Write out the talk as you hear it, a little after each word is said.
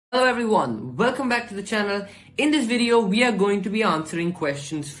Hello everyone, welcome back to the channel. In this video, we are going to be answering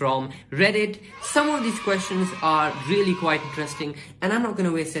questions from Reddit. Some of these questions are really quite interesting and I'm not going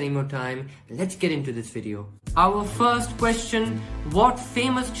to waste any more time. Let's get into this video. Our first question, what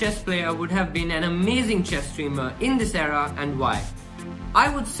famous chess player would have been an amazing chess streamer in this era and why?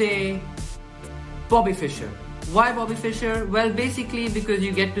 I would say Bobby Fischer. Why Bobby Fischer? Well, basically because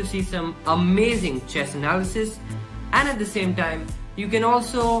you get to see some amazing chess analysis and at the same time, you can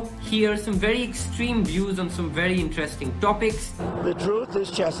also hear some very extreme views on some very interesting topics. The truth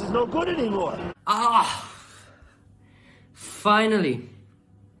is chess is no good anymore. Finally.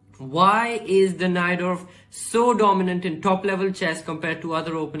 Why is the Najdorf so dominant in top-level chess compared to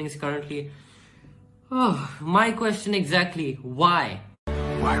other openings currently? My question exactly, why?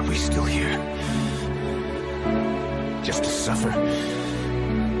 Why are we still here? Just to suffer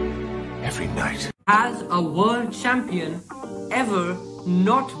every night. Has a world champion ever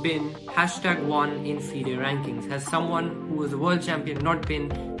not been #1 in FIDE rankings? Has someone who was a world champion not been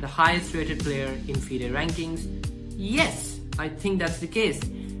the highest rated player in FIDE rankings? Yes, I think that's the case.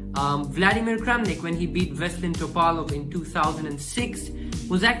 Vladimir KRAMNIK, when he beat Veselin Topalov in 2006,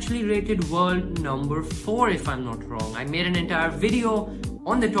 was actually rated world number 4 if I'm not wrong. I made an entire video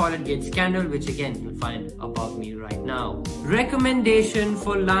on the toilet gate scandal, which again you'll find above me right now. Recommendation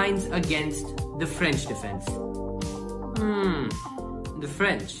for lines against the French defense. The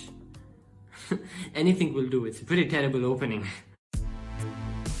French. Anything will do, it's a pretty terrible opening.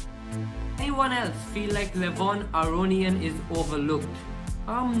 Anyone else feel like Levon Aronian is overlooked?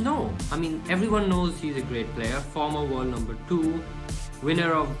 No. I mean, everyone knows he's a great player, former world number 2,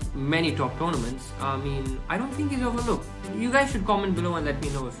 winner of many top tournaments. I mean, I don't think he's overlooked. You guys should comment below and let me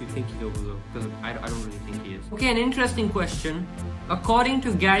know if you think he's overlooked, because I don't really think he is. Okay, an interesting question. According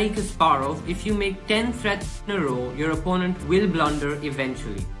to Garry Kasparov, if you make 10 threats in a row, your opponent will blunder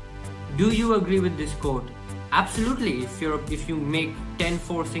eventually. Do you agree with this quote? Absolutely. If you make 10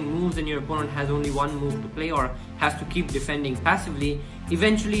 forcing moves and your opponent has only one move to play or has to keep defending passively,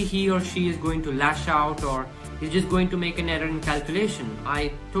 eventually he or she is going to lash out or is just going to make an error in calculation.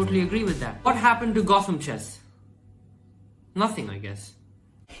 I totally agree with that. What happened to Gotham Chess? Nothing, I guess.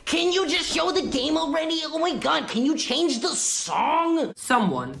 Can you just show the game already? Oh my god, can you change the song?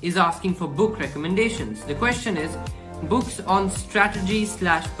 Someone is asking for book recommendations. The question is, books on strategy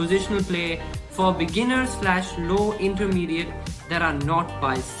 / positional play for beginners / low intermediate that are not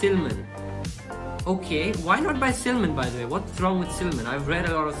by SILMAN. Okay, why not by SILMAN, by the way? What's wrong with SILMAN? I've read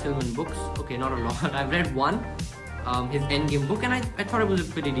a lot of SILMAN books. Okay, not a lot. I've read one, his endgame book, and I thought it was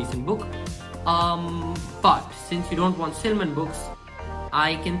a pretty decent book. But since you don't want SILMAN books,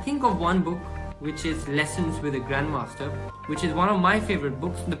 I can think of one book which is Lessons with a Grandmaster, which is one of my favorite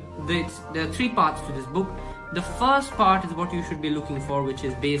books. There are 3 parts to this book. The first part is what you should be looking for, which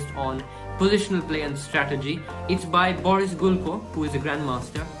is based on positional play and strategy. It's by Boris GULKO, who is a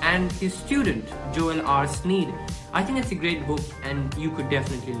Grandmaster, and his student, Joel R. Sneed. I think it's a great book and you could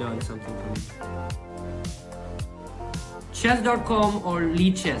definitely learn something from it. Chess.com or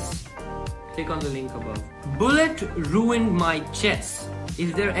lichess? Click on the link above. Bullet ruined my chess.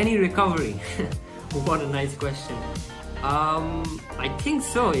 Is there any recovery? What a nice question. I think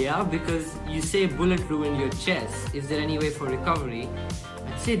so, yeah, because you say bullet ruined your chess. Is there any way for recovery?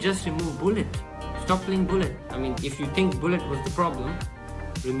 I'd say just remove bullet. Stop playing bullet. I mean, if you think bullet was the problem,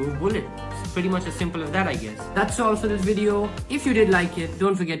 remove bullet. It's pretty much as simple as that, I guess. That's all for this video. If you did like it,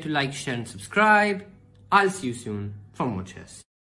 don't forget to like, share and subscribe. I'll see you soon for more chess.